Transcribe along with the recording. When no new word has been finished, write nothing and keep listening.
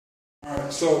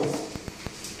right, so,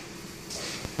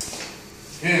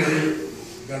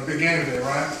 we got a big game today,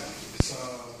 right? It's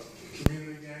a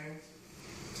community game.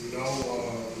 You know,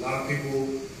 a lot of people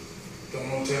don't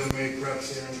know tailor-made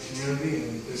preps here in the community,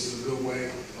 and this is a good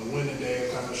way, a winning day,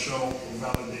 to kind of show and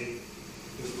validate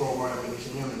this program in the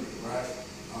community, right?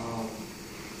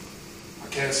 I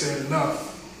can't say it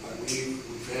enough. Like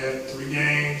we've had 3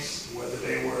 games, whether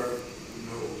they were, you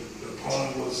know, the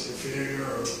opponent was inferior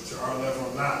or to our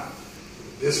level or not.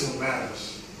 This one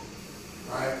matters,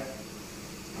 right?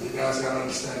 You guys got to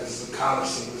understand this is a college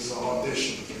team, this is an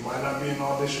audition. It might not be an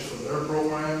audition for their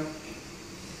program,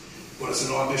 but it's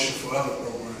an audition for other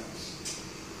programs.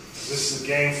 This is a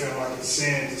game film I can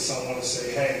send to someone and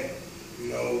say, hey, you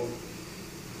know,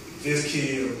 this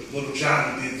kid, or little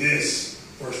Johnny, did this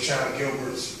for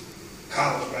Chandler-Gilbert's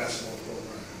college basketball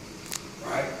program,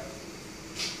 right?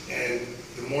 And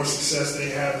the more success they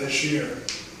have this year,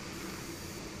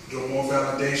 the more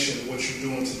validation of what you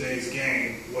do in today's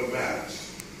game, what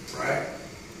matters, right?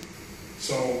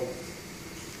 So,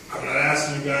 I'm not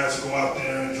asking you guys to go out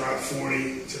there and drop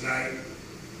 40 tonight.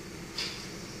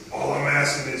 All I'm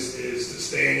asking is to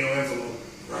stay in your envelope,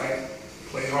 right?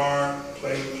 Play hard,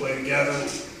 play together,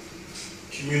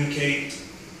 communicate.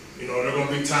 You know, there are going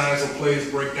to be times when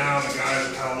plays break down and guys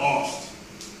are kind of lost.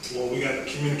 Well, we got the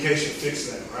communication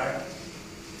fix that, right?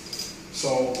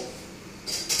 So,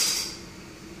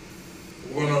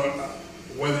 we're going to,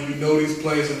 whether you know these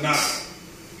plays or not,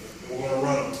 we're going to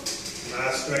run them. And I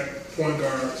expect point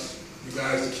guards, you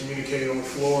guys to communicate on the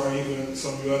floor, and even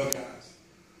some of you other guys.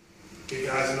 Get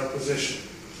guys in their position.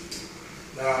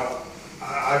 Now,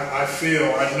 I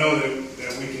know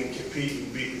that we can compete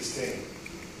and beat this team.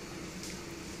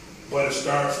 But it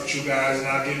starts with you guys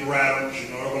not getting rattled. You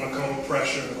know they're going to come with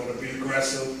pressure. They're going to be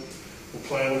aggressive. We're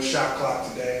playing with shot clock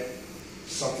today.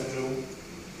 Something new.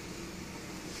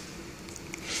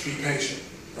 Just be patient,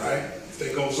 right? If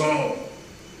they go zone,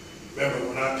 remember,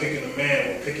 we're not picking a man,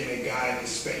 we're picking a guy in his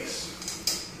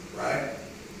space, right?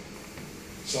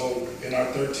 So in our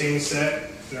 13 set,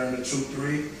 if they're in the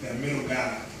 2-3, that middle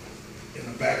guy in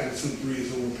the back of the 2-3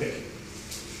 is who we're picking,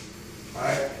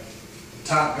 right? The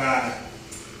top guy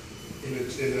in the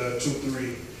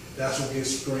 2-3, that's what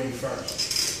gets screened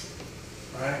first,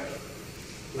 right?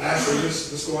 Lastly,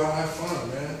 let's go out and have fun,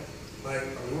 man. Like, I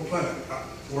mean,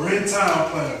 we're in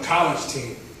town playing a college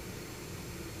team.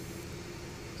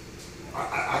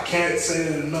 I can't say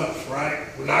that enough, right?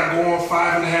 We're not going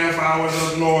 5.5 hours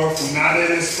up north. We're not at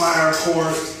Inspire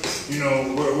Court. You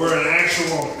know, we're an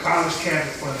actual on a college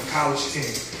campus playing a college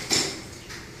team.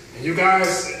 And you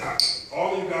guys,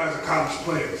 all of you guys are college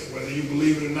players, whether you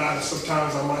believe it or not, and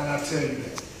sometimes I might not tell you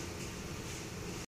that.